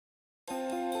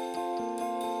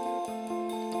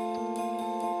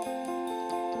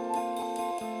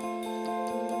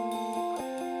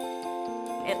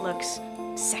It looks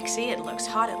sexy, it looks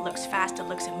hot, it looks fast, it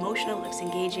looks emotional, it looks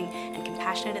engaging and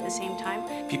compassionate at the same time.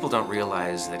 People don't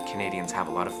realize that Canadians have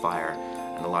a lot of fire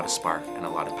and a lot of spark and a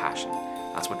lot of passion.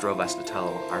 That's what drove us to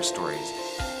tell our stories.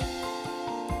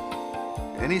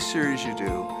 Any series you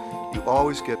do, you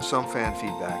always get some fan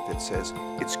feedback that says,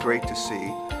 it's great to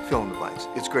see fill in the blanks.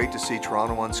 It's great to see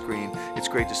Toronto on screen. It's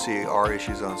great to see our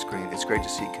issues on screen. It's great to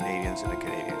see Canadians in a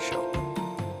Canadian show.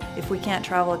 If we can't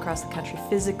travel across the country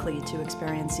physically to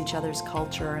experience each other's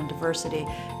culture and diversity,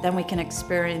 then we can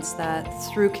experience that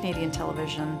through Canadian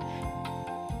television.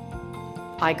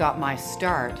 I got my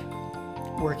start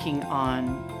working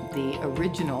on the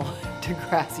original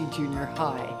Degrassi Junior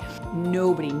High.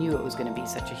 Nobody knew it was going to be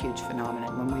such a huge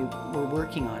phenomenon when we were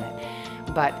working on it,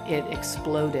 but it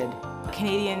exploded.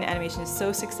 Canadian animation is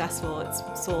so successful, it's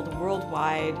sold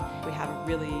worldwide. We have a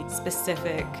really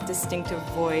specific, distinctive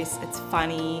voice. It's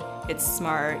funny, it's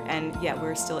smart, and yet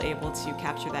we're still able to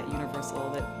capture that universal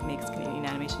that makes Canadian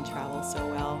animation travel so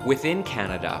well. Within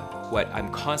Canada, what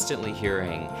I'm constantly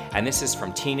hearing, and this is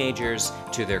from teenagers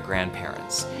to their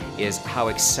grandparents, is how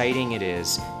exciting it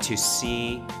is to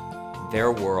see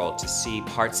their world, to see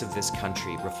parts of this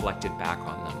country reflected back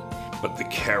on them. But the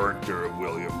character of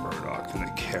William Murdoch and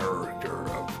the character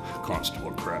of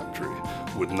Constable Crabtree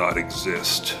would not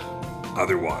exist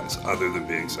otherwise, other than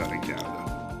being set in Canada.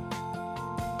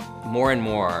 More and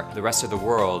more, the rest of the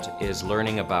world is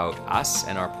learning about us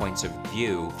and our points of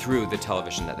view through the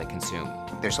television that they consume.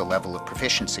 There's a level of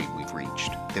proficiency we've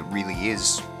reached that really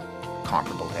is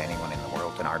comparable to anyone in the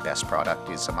world, and our best product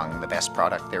is among the best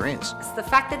product there is. It's the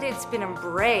fact that it's been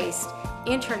embraced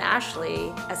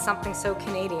internationally as something so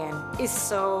Canadian is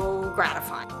so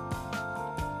gratifying.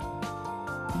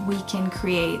 We can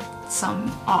create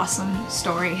some awesome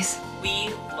stories. We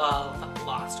love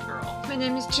Lost Girl. My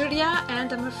name is Julia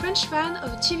and I'm a French fan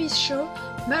of the TV show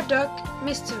Murdoch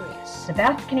Mysteries. The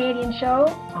best Canadian show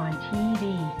on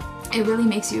TV. It really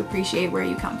makes you appreciate where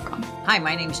you come from. Hi,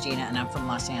 my name's Gina and I'm from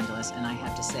Los Angeles, and I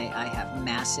have to say I have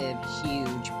massive,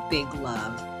 huge, big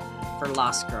love for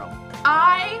Lost Girl.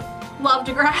 I love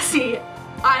Degrassi.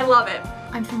 I love it.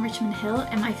 I'm from Richmond Hill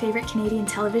and my favorite Canadian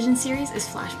television series is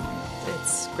Flashpoint.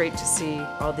 It's great to see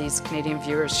all these Canadian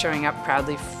viewers showing up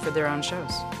proudly for their own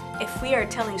shows. If we are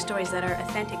telling stories that are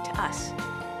authentic to us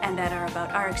and that are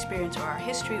about our experience or our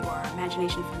history or our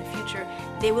imagination for the future,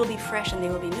 they will be fresh and they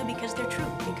will be new because they're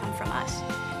true. They come from us.